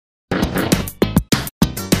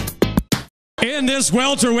In this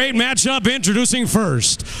welterweight matchup, introducing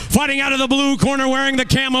first, fighting out of the blue corner wearing the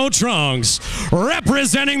camo trunks,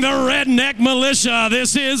 representing the Redneck Militia,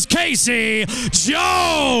 this is Casey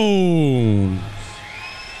Jones.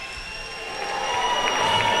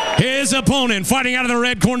 His opponent, fighting out of the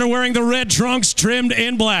red corner wearing the red trunks trimmed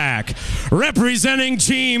in black, representing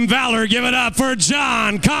Team Valor, give it up for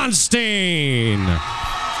John Constien.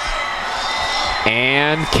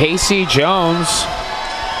 And Casey Jones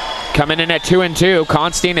coming in at 2-2.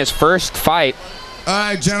 Constien, his first fight. All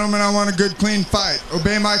right, gentlemen, I want a good, clean fight.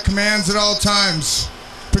 Obey my commands at all times.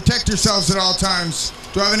 Protect yourselves at all times.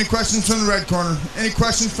 Do I have any questions from the red corner? Any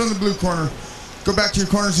questions from the blue corner? Go back to your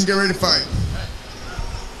corners and get ready to fight.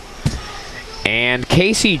 And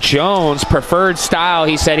Casey Jones' preferred style,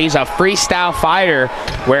 he said he's a freestyle fighter,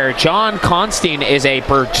 where John Constien is a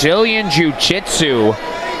Brazilian Jiu-Jitsu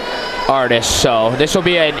artist. So this will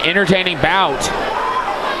be an entertaining bout.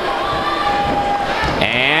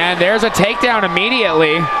 And there's a takedown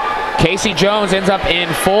immediately. Casey Jones ends up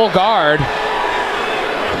in full guard.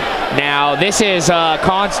 Now this is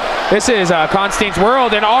Constien's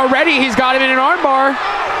world, and already he's got him in an armbar.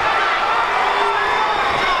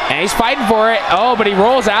 And he's fighting for it. Oh, but he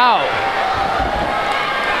rolls out.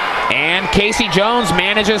 And Casey Jones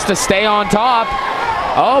manages to stay on top.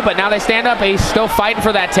 Oh, but now they stand up. He's still fighting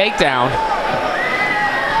for that takedown.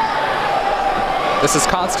 This is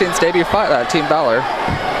Constien's debut fight, Team Valor.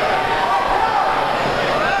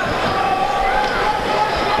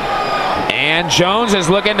 And Jones is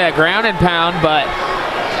looking to ground and pound, but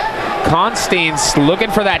Constien's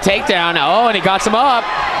looking for that takedown. Oh, and he got some up.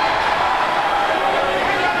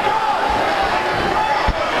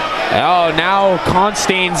 Oh, now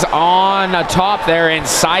Constien's on top there in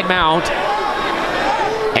side mount.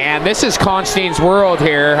 And this is Constien's world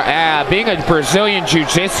here. Being a Brazilian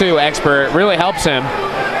Jiu-Jitsu expert really helps him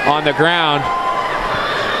on the ground.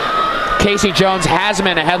 Casey Jones has him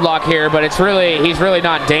in a headlock here, but he's really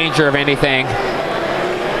not in danger of anything.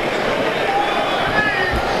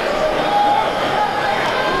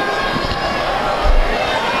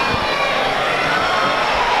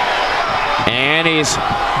 And he's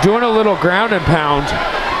doing a little ground and pound.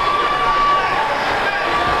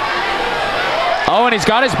 Oh, and he's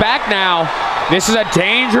got his back now. This is a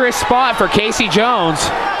dangerous spot for Casey Jones.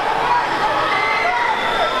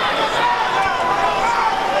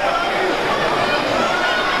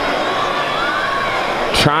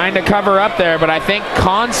 Trying to cover up there, but I think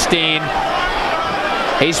Constien,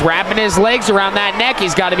 he's wrapping his legs around that neck.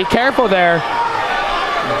 He's got to be careful there.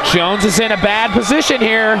 Jones is in a bad position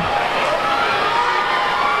here.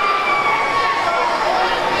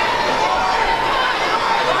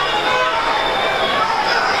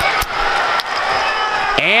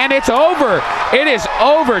 And it's over. It is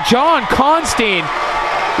over. John Constien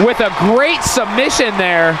with a great submission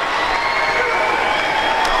there.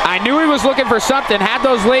 I knew he was looking for something, had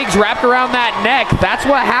those legs wrapped around that neck. That's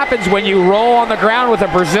what happens when you roll on the ground with a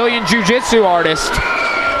Brazilian Jiu-Jitsu artist.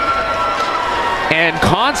 And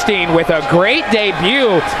Constien with a great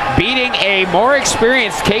debut, beating a more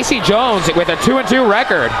experienced Casey Jones with a 2-2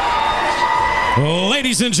 record.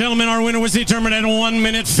 Ladies and gentlemen, our winner was determined at 1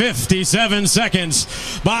 minute 57 seconds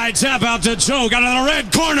by tap out to choke out of the red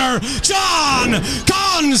corner, John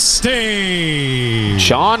Constien.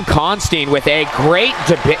 John Constien with a great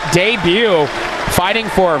debut, fighting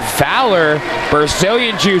for Valor,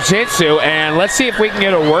 Brazilian Jiu-Jitsu. And let's see if we can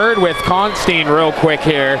get a word with Constien real quick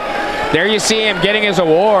here. There you see him getting his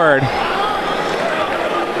award.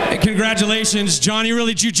 Congratulations, John. You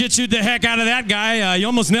really jiu-jitsu'd the heck out of that guy. You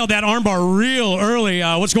almost nailed that armbar real early.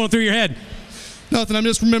 What's going through your head? Nothing. I'm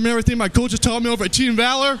just remembering everything my coaches taught me over at Team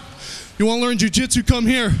Valor. You want to learn jiu-jitsu, come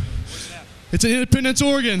here. It's in Independence,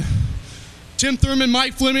 Oregon. Tim Thurman,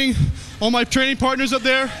 Mike Fleming, all my training partners up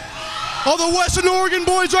there. All the Western Oregon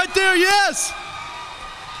boys right there, yes!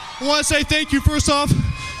 I want to say thank you, first off,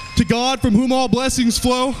 to God, from whom all blessings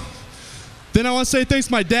flow. Then I want to say thanks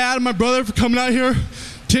to my dad and my brother for coming out here.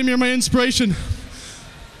 Tim, you're my inspiration.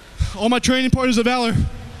 All my training partners of Valor.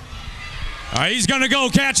 He's going to go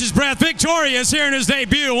catch his breath. Victorious here in his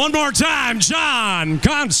debut. One more time, John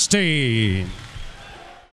Constien.